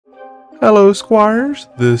Hello Squires,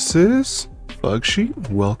 this is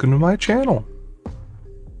Bugsheet. Welcome to my channel.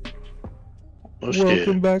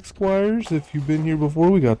 Welcome back Squires. If you've been here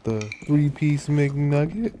before, we got the 3-piece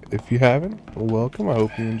McNugget. If you haven't, well, welcome. I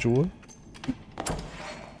hope you enjoy.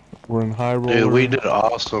 We're in high roller. Dude, we did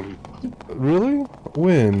awesome. Really?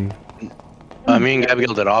 When? Me and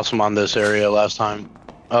Abigail did awesome on this area last time.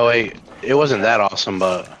 Oh wait, it wasn't that awesome,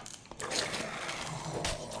 but...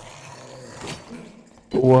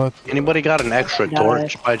 What? Anybody got an extra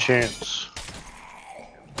torch by chance?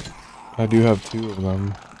 I do have 2 of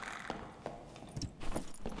them.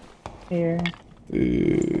 Here.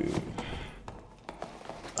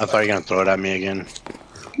 I thought you were gonna throw it at me again.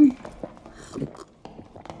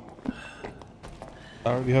 I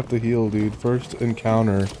already have to heal, dude. First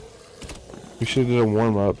encounter. We should have did a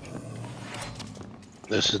warm-up.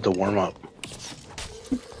 This is the warm-up.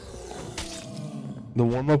 The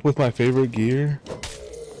warm-up with my favorite gear?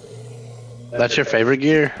 That's your favorite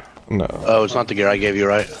gear? No. Oh, it's not the gear I gave you,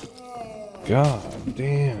 right? God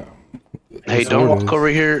damn. Hey, don't walk over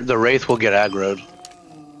here. The Wraith will get aggroed.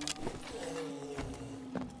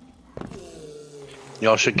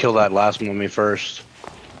 Y'all should kill that last mummy first.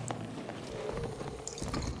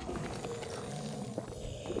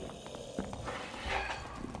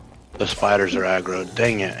 The spiders are aggroed.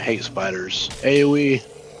 Dang it, hate spiders. AoE.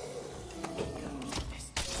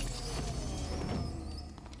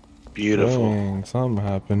 Beautiful. Dang, something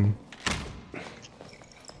happened.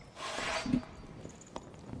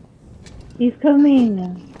 He's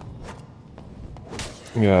coming.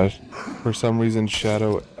 Yeah, for some reason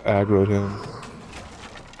Shadow aggroed him.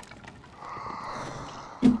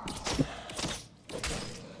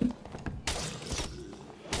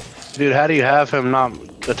 Dude, how do you have him not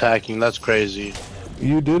attacking? That's crazy.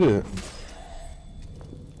 You did it.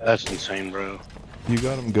 That's insane, bro. You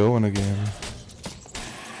got him going again.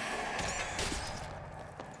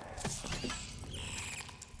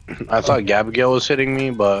 I thought Gabigail was hitting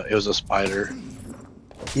me, but it was a spider.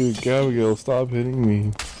 Dude, Gabigail, stop hitting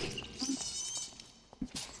me.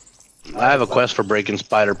 I have a quest for breaking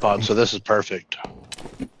spider pods, so this is perfect.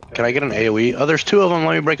 Can I get an AoE? Oh, there's 2 of them.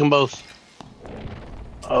 Let me break them both.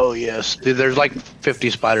 Oh, yes. Dude, there's like 50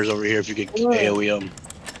 spiders over here if you could AoE them.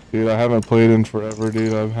 Dude, I haven't played in forever,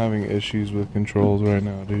 dude. I'm having issues with controls right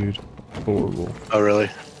now, dude. Horrible. Oh, really?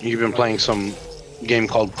 You've been playing some game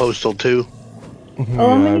called Postal 2? Oh, Yeah,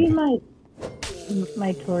 I'm gonna need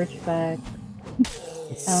my torch back.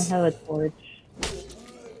 I don't have a torch.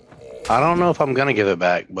 I don't know if I'm gonna give it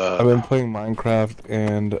back, but... I've been playing Minecraft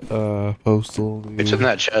and Postal, dude. It's in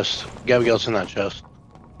that chest. Gabigail's in that chest.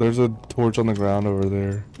 There's a torch on the ground over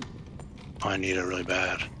there. I need it really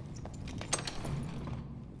bad.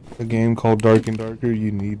 A game called Dark and Darker,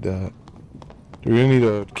 you need that. You're gonna need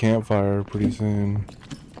a campfire pretty soon.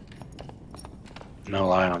 No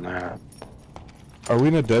lie on that. Are we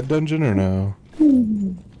in a dead dungeon or no?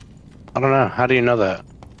 I don't know. How do you know that?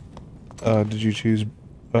 Did you choose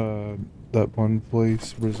that one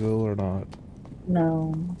place, Brazil, or not?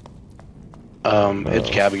 No. It's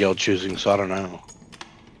Gabigail choosing, so I don't know.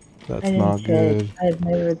 That's not good. I've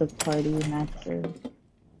never the party master.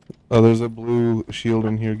 Oh, there's a blue shield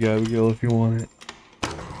in here, Gabigail, if you want it.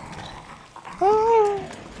 Ah.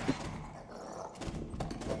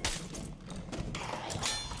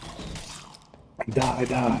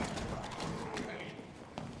 Die.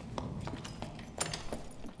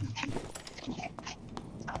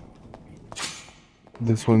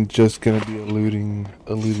 This one's just gonna be a looting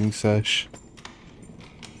sesh.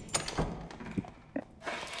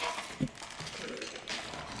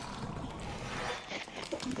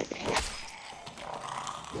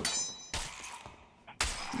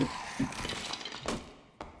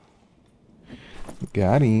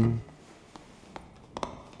 Got him.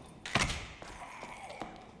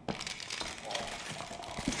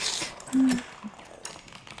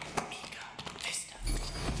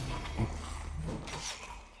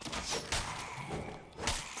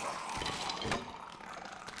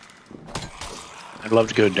 I'd love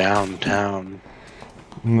to go downtown.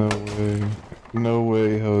 No way. No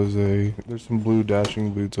way, Jose. There's some blue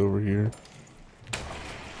dashing boots over here.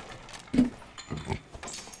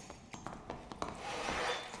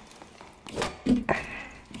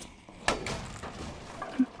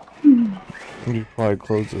 You should probably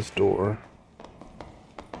close this door.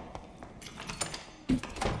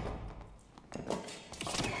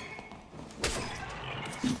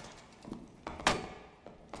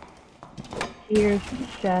 Here's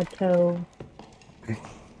Chateau.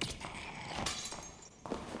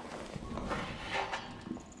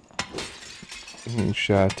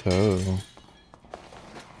 Chateau.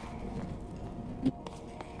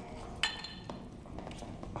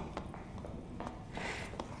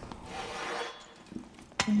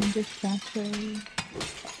 distracted.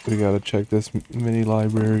 We gotta check this mini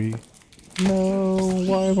library. No,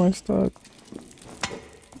 why am I stuck?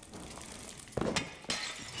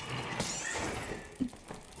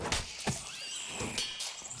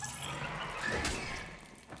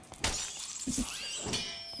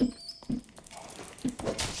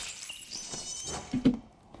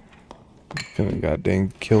 Gonna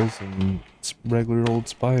goddamn kill some regular old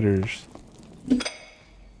spiders.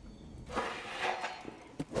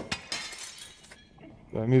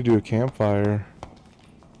 I need to do a campfire.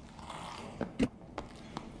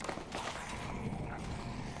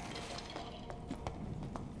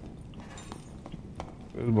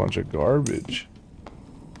 There's a bunch of garbage.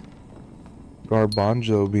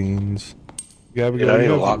 Garbanzo beans. Gabrielle, Yeah, I need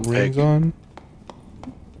you a have lockpick. rings on?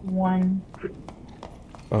 One.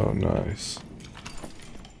 Oh, nice.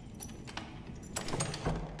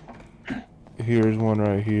 Here's one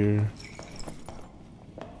right here.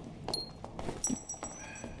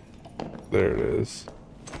 There it is.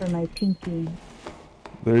 For my pinky.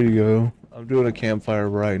 There you go. I'm doing a campfire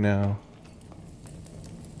right now.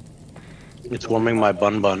 It's warming my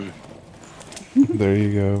bun bun. There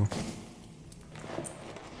you go.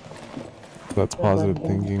 That's The positive bun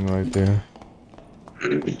bun. thinking right there.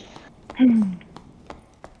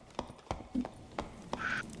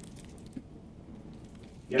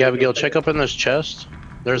 Abigail, check up in this chest.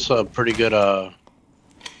 There's a pretty good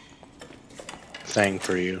thing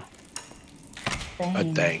for you. A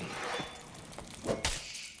thing.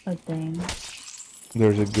 A thing.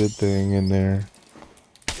 There's a good thing in there.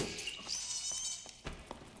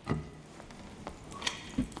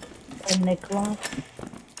 A necklace.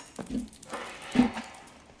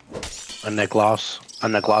 A necklace. A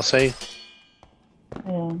necklace?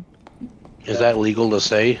 Yeah. Is that legal to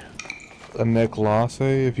say? A neck lasse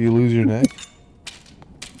if you lose your neck?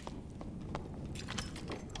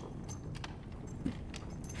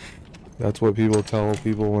 That's what people tell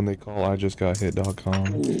people when they call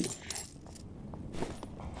IJustGotHit.com.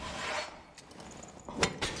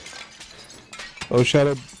 Oh,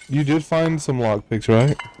 Shadow, you did find some lockpicks,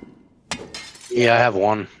 right? Yeah, I have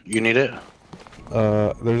one. You need it?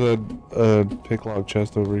 There's a pick lock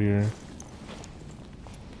chest over here.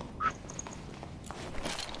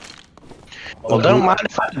 Well, don't mind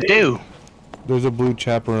if I do. There's a blue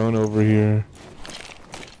chaperone over here.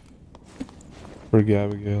 For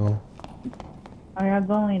Abigail. Are you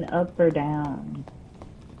going up or down?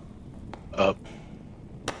 Up.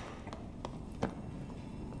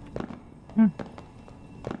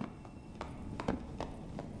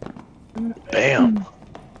 Bam.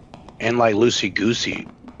 And like loosey goosey.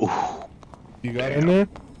 Ooh. You got in there?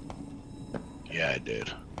 Yeah, I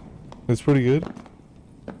did. That's pretty good.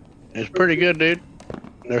 It's pretty good, dude.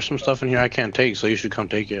 There's some stuff in here I can't take, so you should come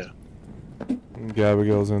take it.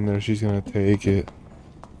 Abigail's in there. She's gonna take it.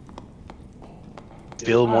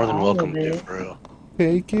 Feel more than all welcome, of it. dude, for real.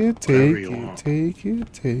 Take it, Whatever take you it, want. take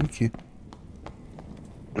it, take it.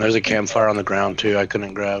 And there's a campfire on the ground too. I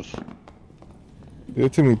couldn't grab.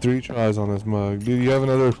 It took me 3 tries on this mug. Dude, you have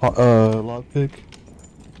another lockpick?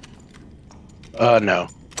 No.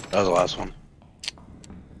 That was the last one.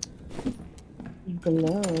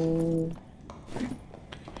 Glow.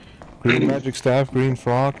 Green magic staff, green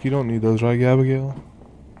frock. You don't need those, right, Abigail?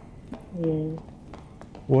 Yes.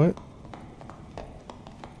 What?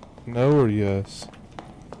 No or yes?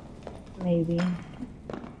 Maybe. You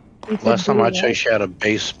could Last time do I that. checked, she had a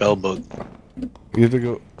base spell book. You have to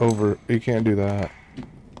go over. You can't do that.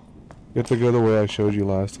 You have to go the way I showed you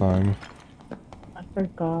last time. I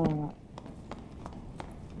forgot.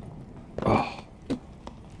 Oh,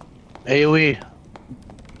 AoE,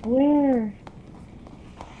 Where?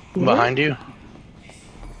 behind you.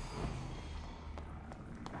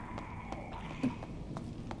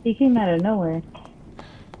 He came out of nowhere.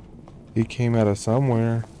 he came out of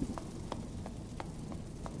somewhere.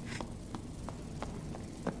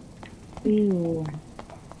 Ew.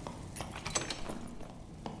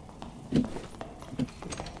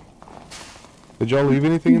 Did y'all leave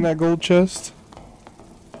anything in that gold chest?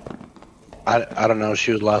 I don't know.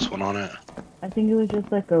 She was the last one on it. I think it was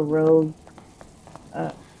just like a rogue.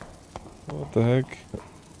 What the heck?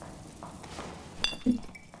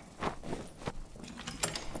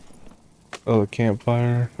 Oh, the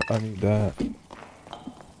campfire. I need that.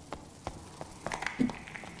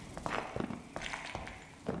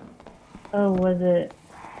 Oh, was it?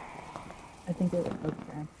 I think it was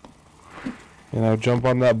okay. And I'll jump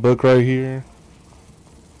on that book right here.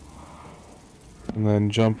 And then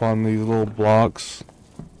jump on these little blocks.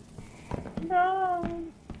 No.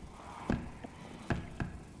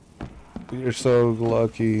 You're so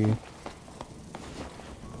lucky.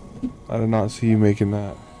 I did not see you making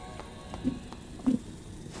that.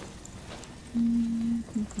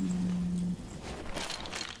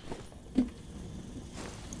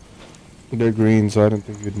 They're green, so I didn't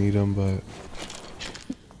think you'd need them, but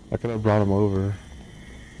I could have brought them over.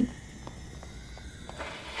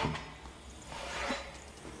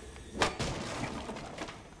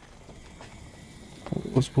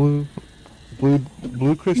 What's blue?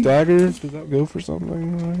 Blue Chris daggers? Does that go for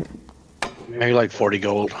something, right? Maybe like 40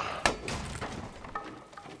 gold.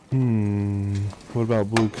 What about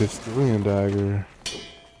blue Castilian dagger?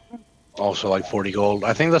 Also like 40 gold.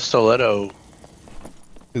 I think the stiletto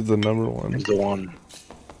Is the number one. is the one.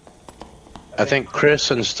 I think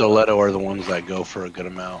Chris and stiletto are the ones that go for a good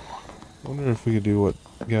amount. I wonder if we could do what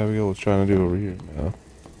Gabrielle was trying to do over here now.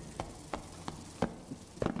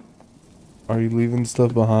 Are you leaving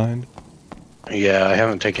stuff behind? Yeah, I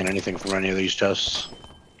haven't taken anything from any of these chests.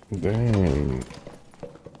 Dang.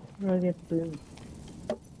 I'll get blue.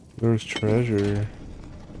 There's treasure.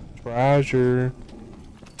 Treasure.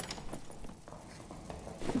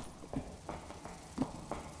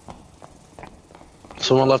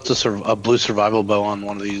 Someone left a blue survival bow on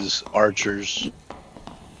one of these archers.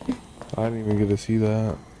 I didn't even get to see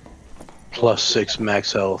that. Plus 6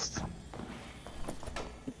 max health.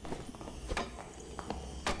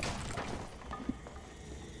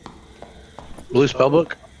 Blue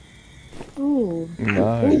spellbook? Ooh.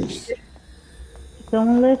 Nice.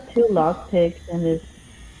 Someone left 2 lockpicks in this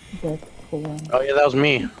desk form. Oh yeah, that was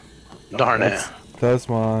me. Darn it. That's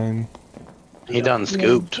mine. He done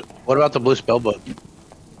scooped. What about the blue spellbook?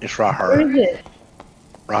 It's right Where here. is it?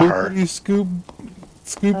 Right here. Poopity scoop.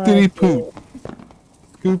 Scoop diddy poop.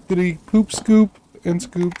 Scoop diddy poop scoop and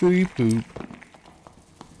scoop diddy poop.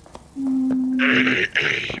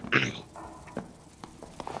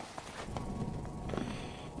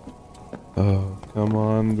 Oh, come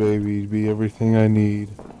on, baby. Be everything I need.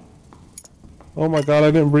 Oh my god, I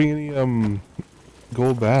didn't bring any,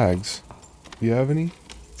 gold bags. Do you have any?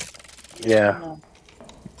 Yeah.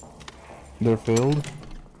 They're filled?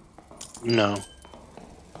 No.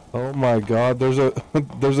 Oh my god, there's a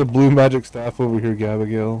there's a blue magic staff over here,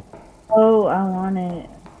 Gabigail. Oh, I want it.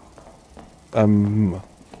 I'm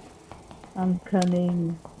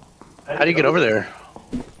coming. How do you get over there?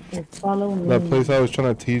 Just follow me. that place I was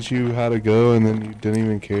trying to teach you how to go and then you didn't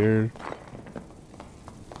even care.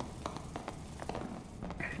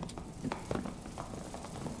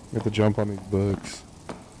 You have to jump on these books.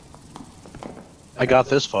 I got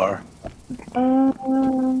this far.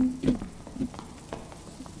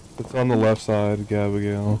 It's on the left side,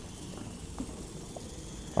 Gabigail.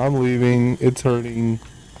 I'm leaving. It's hurting.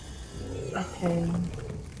 Okay.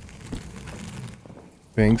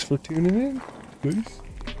 Thanks for tuning in. Peace.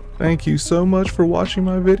 Thank you so much for watching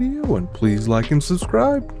my video, and please like and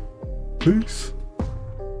subscribe. Peace.